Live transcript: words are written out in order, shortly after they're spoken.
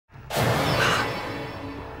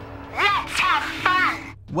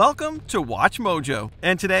Welcome to Watch Mojo,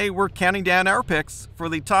 and today we're counting down our picks for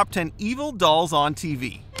the top 10 evil dolls on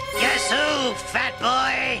TV. Guess who, fat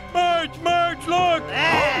boy? Marge, look!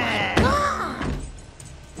 Ah!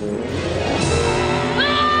 Don't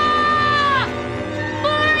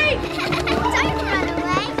run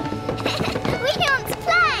away! We want to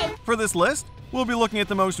play! For this list, we'll be looking at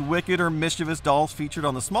the most wicked or mischievous dolls featured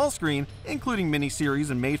on the small screen, including miniseries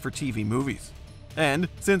and made-for-TV movies. And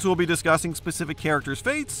since we'll be discussing specific characters'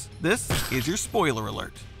 fates, this is your spoiler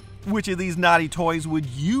alert. Which of these naughty toys would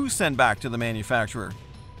you send back to the manufacturer?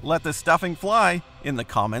 Let the stuffing fly in the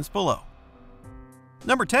comments below.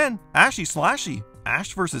 Number 10, Ashy Slashy,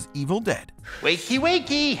 Ash vs. Evil Dead. Wakey,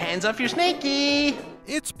 wakey, hands off your snakey!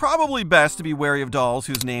 It's probably best to be wary of dolls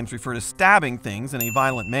whose names refer to stabbing things in a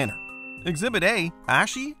violent manner. Exhibit A,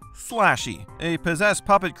 Ashy Slashy, a possessed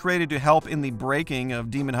puppet created to help in the breaking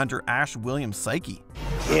of demon hunter Ash Williams' psyche.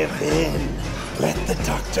 Give in. Let the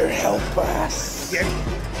doctor help us. Get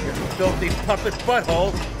your filthy puppet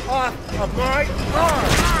butthole off of my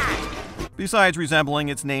arm! Besides resembling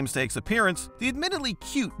its namesake's appearance, the admittedly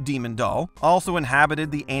cute demon doll also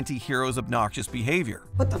inhabited the anti-hero's obnoxious behavior.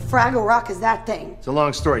 What the Fraggle Rock is that thing? It's a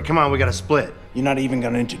long story. Come on, we gotta split. You're not even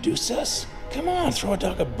gonna introduce us? Come on, throw a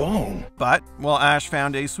dog a bone. But while Ash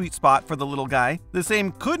found a sweet spot for the little guy, the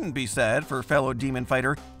same couldn't be said for fellow demon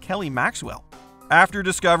fighter Kelly Maxwell. After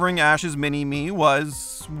discovering Ash's mini-me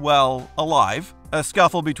was, well, alive, a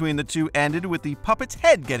scuffle between the two ended with the puppet's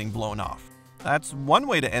head getting blown off. That's one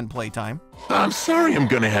way to end playtime. I'm sorry I'm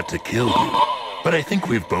gonna have to kill you, but I think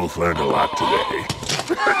we've both learned a lot today.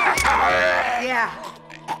 Yeah.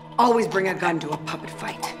 Always bring a gun to a puppet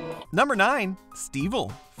fight. Number 9,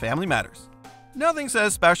 Stevel, Family Matters. Nothing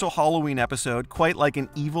says special Halloween episode quite like an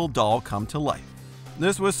evil doll come to life.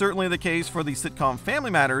 This was certainly the case for the sitcom Family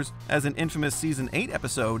Matters, as an infamous Season 8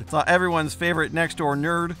 episode saw everyone's favorite next-door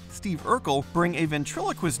nerd, Steve Urkel, bring a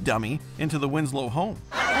ventriloquist dummy into the Winslow home.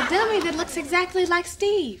 A dummy that looks exactly like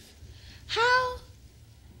Steve. How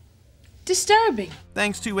disturbing.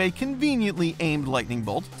 Thanks to a conveniently aimed lightning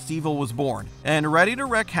bolt, Stevel was born, and ready to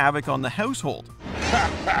wreak havoc on the household.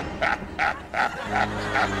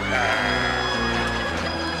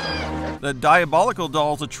 The diabolical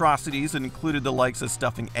doll's atrocities included the likes of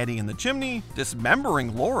stuffing Eddie in the chimney,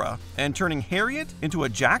 dismembering Laura, and turning Harriet into a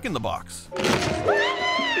jack-in-the-box.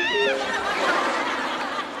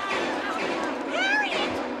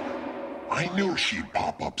 I knew she'd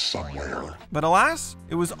pop up somewhere. But alas,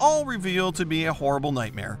 it was all revealed to be a horrible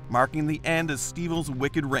nightmare, marking the end of Stevel's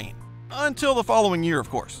wicked reign. Until the following year,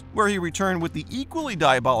 of course, where he returned with the equally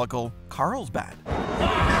diabolical Carlsbad.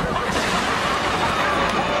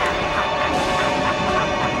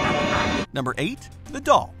 Number 8, The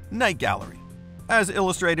Doll, Night Gallery. As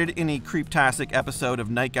illustrated in a creeptastic episode of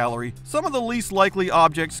Night Gallery, some of the least likely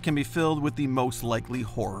objects can be filled with the most likely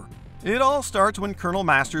horror. It all starts when Colonel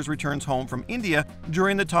Masters returns home from India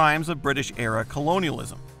during the times of British-era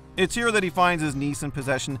colonialism. It's here that he finds his niece in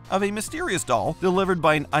possession of a mysterious doll delivered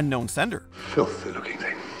by an unknown sender. Filthy-looking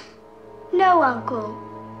thing. No, Uncle.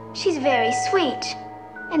 She's very sweet.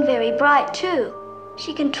 And very bright, too.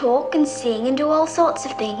 She can talk and sing and do all sorts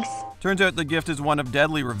of things. Turns out the gift is one of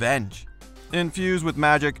deadly revenge. Infused with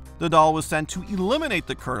magic, the doll was sent to eliminate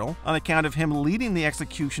the Colonel on account of him leading the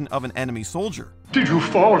execution of an enemy soldier. Did you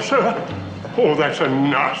fall, sir? Oh, that's a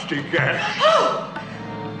nasty gash.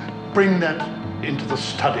 Bring that into the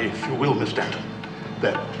study, if you will, Miss Danton.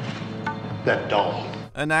 That doll.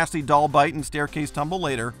 A nasty doll bite and staircase tumble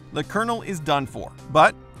later, the Colonel is done for,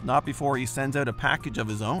 but not before he sends out a package of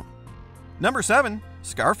his own. Number 7,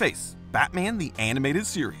 Scarface, Batman the Animated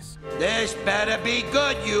Series. This better be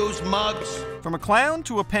good, yous mugs. From a clown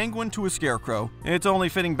to a penguin to a scarecrow, it's only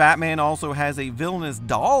fitting Batman also has a villainous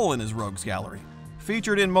doll in his rogues gallery.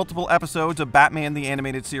 Featured in multiple episodes of Batman the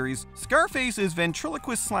Animated Series, Scarface is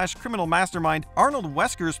ventriloquist/criminal mastermind Arnold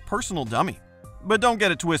Wesker's personal dummy. But don't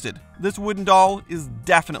get it twisted, this wooden doll is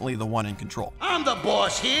definitely the one in control. I'm the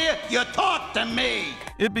boss here. You talk to me.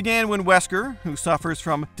 It began when Wesker, who suffers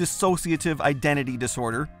from dissociative identity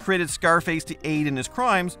disorder, created Scarface to aid in his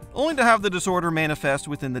crimes, only to have the disorder manifest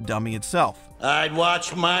within the dummy itself. I'd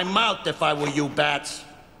watch my mouth if I were you bats.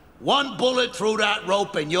 One bullet through that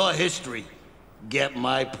rope and your history. Get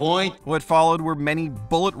my point? What followed were many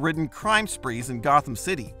bullet-ridden crime sprees in Gotham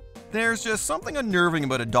City. There's just something unnerving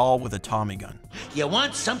about a doll with a Tommy gun. You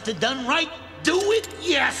want something done right? Do it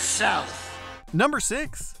yourself. Number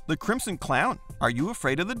 6, The Crimson Clown. Are you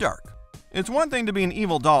afraid of the dark? It's one thing to be an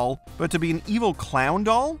evil doll, but to be an evil clown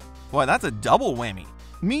doll? Why, that's a double whammy.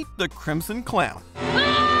 Meet the Crimson Clown.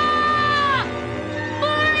 Ah!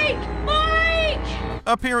 Mike!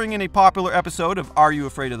 Appearing in a popular episode of Are You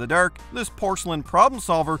Afraid of the Dark, this porcelain problem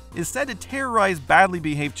solver is said to terrorize badly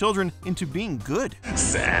behaved children into being good.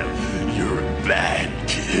 Sam, you're a bad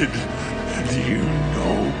kid. Do you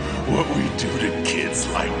know what we do to kids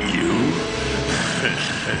like you?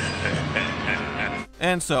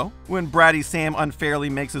 And so, when bratty Sam unfairly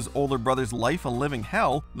makes his older brother's life a living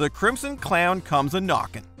hell, the Crimson Clown comes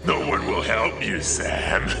a-knockin'. No one will help you,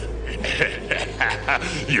 Sam.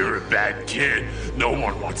 You're a bad kid. No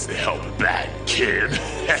one wants to help a bad kid.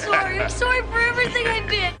 I'm sorry for everything I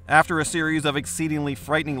did. After a series of exceedingly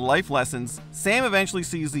frightening life lessons, Sam eventually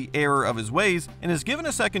sees the error of his ways and is given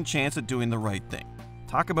a second chance at doing the right thing.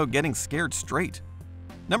 Talk about getting scared straight.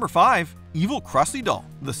 Number 5, Evil Krusty Doll,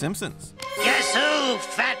 The Simpsons. Guess who,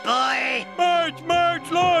 fat boy? Marge,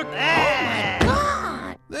 look!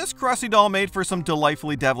 This Krusty Doll made for some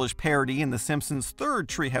delightfully devilish parody in The Simpsons' third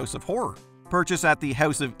Treehouse of Horror. Purchased at the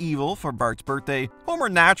House of Evil for Bart's birthday, Homer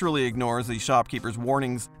naturally ignores the shopkeeper's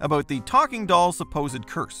warnings about the talking doll's supposed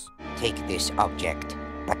curse. Take this object,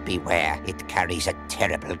 but beware, it carries a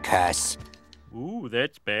terrible curse. Ooh,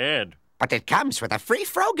 that's bad. But it comes with a free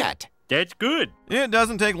Frogurt. That's good. It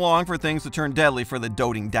doesn't take long for things to turn deadly for the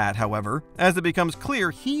doting dad, however, as it becomes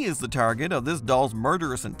clear he is the target of this doll's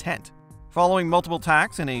murderous intent. Following multiple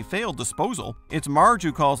attacks and a failed disposal, it's Marge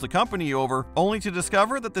who calls the company over, only to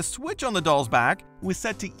discover that the switch on the doll's back was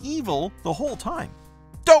set to evil the whole time.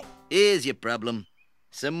 Dope! Here's your problem.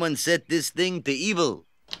 Someone set this thing to evil.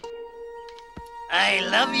 I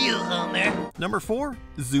love you, Homer. Number 4,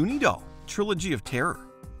 Zuni Doll, Trilogy of Terror.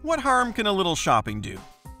 What harm can a little shopping do?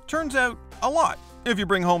 Turns out, a lot, if you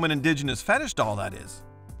bring home an indigenous fetish doll, that is.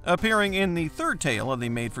 Appearing in the third tale of the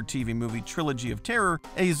made-for-TV movie Trilogy of Terror,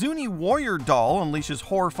 a Zuni warrior doll unleashes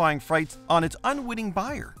horrifying frights on its unwitting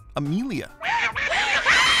buyer, Amelia.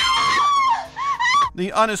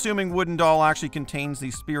 The unassuming wooden doll actually contains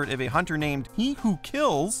the spirit of a hunter named He Who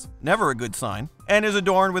Kills, never a good sign, and is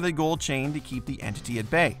adorned with a gold chain to keep the entity at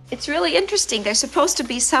bay. It's really interesting. There's supposed to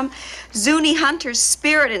be some Zuni hunter's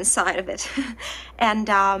spirit inside of it. And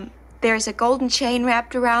there's a golden chain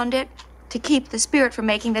wrapped around it to keep the spirit from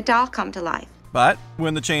making the doll come to life. But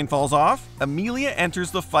when the chain falls off, Amelia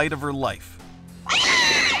enters the fight of her life.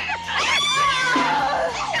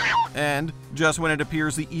 And just when it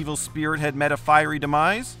appears the evil spirit had met a fiery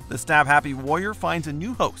demise, the stab-happy warrior finds a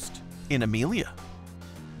new host in Amelia.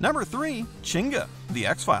 Number 3, Chinga, The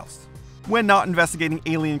X-Files. When not investigating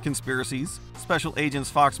alien conspiracies, Special Agents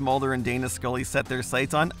Fox Mulder and Dana Scully set their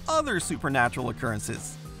sights on other supernatural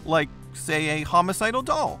occurrences, like, say, a homicidal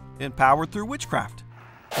doll empowered through witchcraft.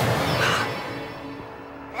 Let's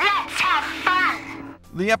have fun!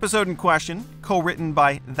 The episode in question, co-written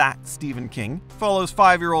by that Stephen King, follows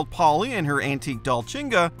 5-year-old Polly and her antique doll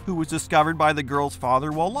Chinga, who was discovered by the girl's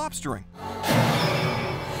father while lobstering.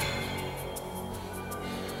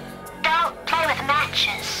 Don't play with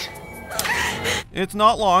matches. It's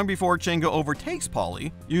not long before Chinga overtakes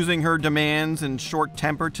Polly, using her demands and short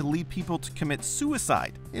temper to lead people to commit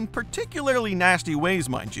suicide, in particularly nasty ways,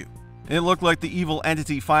 mind you. It looked like the evil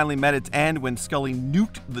entity finally met its end when Scully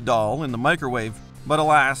nuked the doll in the microwave, but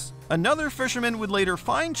alas, another fisherman would later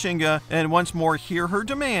find Chinga and once more hear her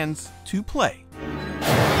demands to play.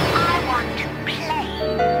 I want to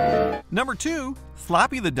play. Number 2,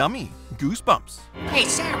 Slappy the Dummy, Goosebumps. Hey,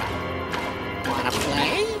 Sarah, wanna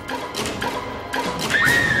play?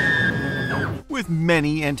 With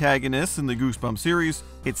many antagonists in the Goosebumps series,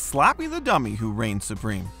 it's Slappy the Dummy who reigns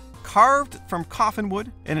supreme. Carved from coffin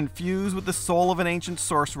wood and infused with the soul of an ancient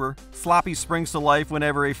sorcerer, Slappy springs to life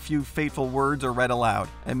whenever a few fateful words are read aloud,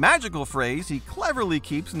 a magical phrase he cleverly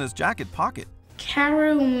keeps in his jacket pocket.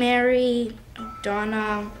 Caru, Mary,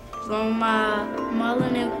 Donna, Roma,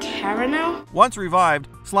 Molyneux, Carano? Once revived,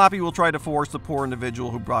 Slappy will try to force the poor individual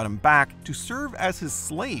who brought him back to serve as his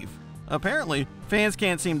slave. Apparently, fans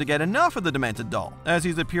can't seem to get enough of the demented doll, as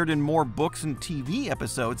he's appeared in more books and TV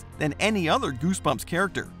episodes than any other Goosebumps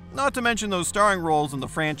character, not to mention those starring roles in the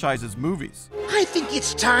franchise's movies. I think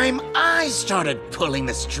it's time I started pulling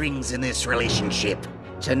the strings in this relationship.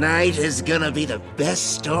 Tonight is gonna be the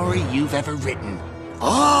best story you've ever written.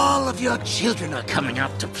 All of your children are coming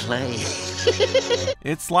up to play.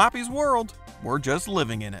 It's Slappy's world. We're just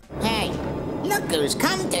living in it. Hey, look who's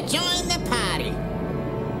come to join the party.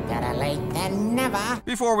 Better late than never.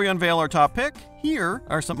 Before we unveil our top pick, here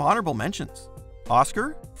are some honorable mentions.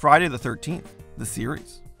 Oscar, Friday the 13th, the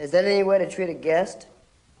series. Is that any way to treat a guest?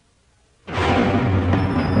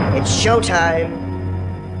 It's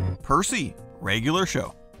showtime. Percy, regular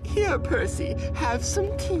show. Here, Percy, have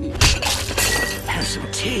some tea. Have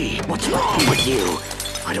some tea? What's wrong with you?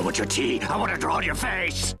 I don't want your tea. I want to draw on your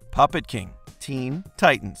face. Puppet King, Teen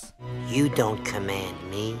Titans. You don't command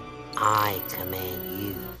me, I command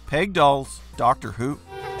you. Peg Dolls, Doctor Who.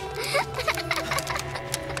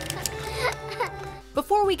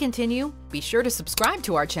 Before we continue, be sure to subscribe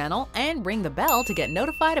to our channel and ring the bell to get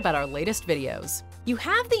notified about our latest videos. You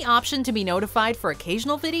have the option to be notified for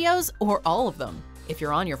occasional videos or all of them. If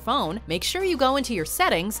you're on your phone, make sure you go into your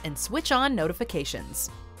settings and switch on notifications.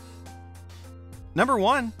 Number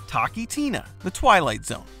 1. Taki Tina, The Twilight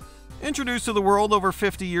Zone. Introduced to the world over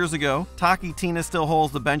 50 years ago, Taki Tina still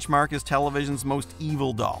holds the benchmark as television's most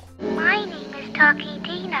evil doll. My name is Taki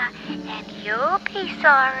Tina, and you'll be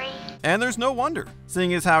sorry. And there's no wonder,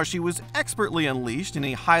 seeing as how she was expertly unleashed in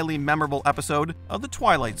a highly memorable episode of The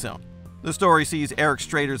Twilight Zone. The story sees Eric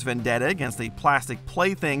Strader's vendetta against a plastic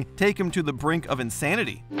plaything take him to the brink of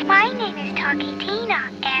insanity. My name is Taki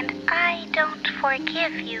Tina, and I don't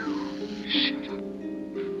forgive you.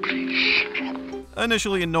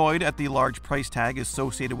 Initially annoyed at the large price tag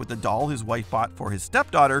associated with the doll his wife bought for his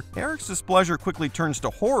stepdaughter, Eric's displeasure quickly turns to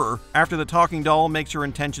horror after the talking doll makes her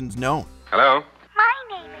intentions known. Hello? My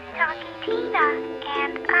name is Taki Tina,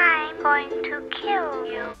 and I'm going to kill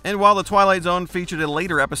you. And while The Twilight Zone featured a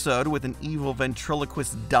later episode with an evil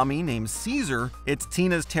ventriloquist dummy named Caesar, it's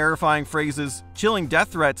Tina's terrifying phrases, chilling death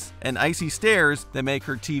threats, and icy stares that make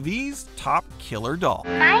her TV's top killer doll.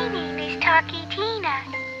 My name is Taki Tina.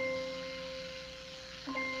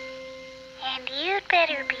 And you'd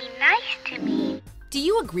better be nice to me. Do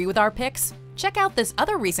you agree with our picks? Check out this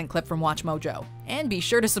other recent clip from WatchMojo, and be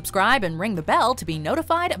sure to subscribe and ring the bell to be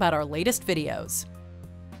notified about our latest videos.